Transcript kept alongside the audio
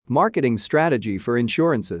Marketing strategy for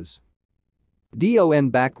insurances.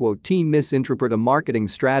 Don't misinterpret a marketing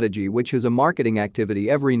strategy which is a marketing activity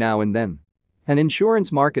every now and then. An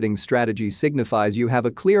insurance marketing strategy signifies you have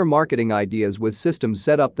a clear marketing ideas with systems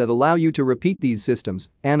set up that allow you to repeat these systems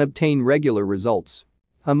and obtain regular results.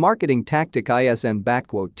 A marketing tactic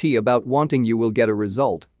about wanting you will get a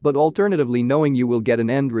result, but alternatively knowing you will get an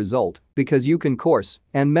end result because you can course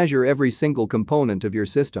and measure every single component of your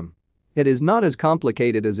system. It is not as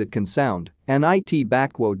complicated as it can sound, and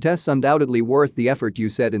it's undoubtedly worth the effort you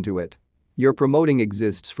set into it. Your promoting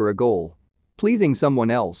exists for a goal. Pleasing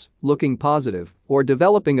someone else, looking positive, or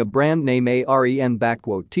developing a brand name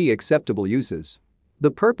acceptable uses.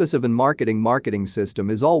 The purpose of a marketing system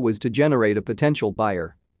is always to generate a potential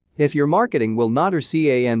buyer. If your marketing will not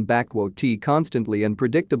constantly and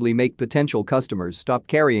predictably make potential customers stop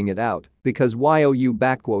carrying it out because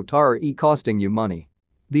costing you money.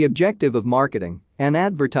 The objective of marketing and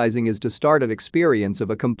advertising is to start an experience of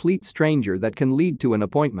a complete stranger that can lead to an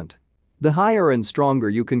appointment. The higher and stronger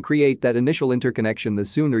you can create that initial interconnection, the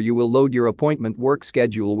sooner you will load your appointment work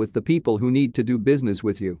schedule with the people who need to do business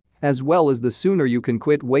with you, as well as the sooner you can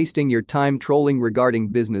quit wasting your time trolling regarding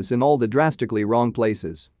business in all the drastically wrong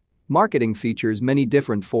places. Marketing features many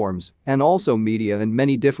different forms and also media and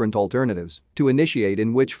many different alternatives to initiate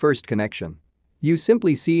in which first connection. You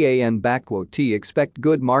simply expect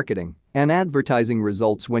good marketing and advertising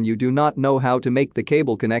results when you do not know how to make the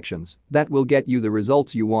cable connections that will get you the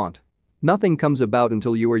results you want. Nothing comes about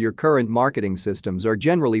until your current marketing systems are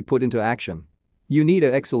generally put into action. You need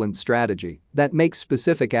an excellent strategy that makes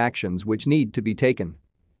specific actions which need to be taken.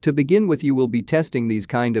 To begin with, you will be testing these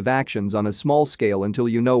kind of actions on a small scale until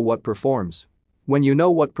you know what performs. When you know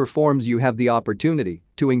what performs, you have the opportunity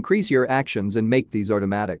to increase your actions and make these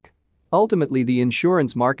automatic. Ultimately, the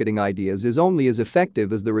insurance marketing ideas is only as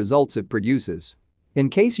effective as the results it produces. In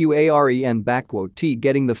case you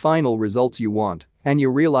getting the final results you want, and you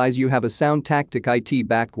realize you have a sound tactic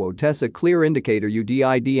a clear indicator you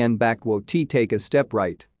take a step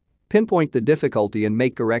right. Pinpoint the difficulty and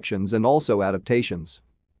make corrections and also adaptations.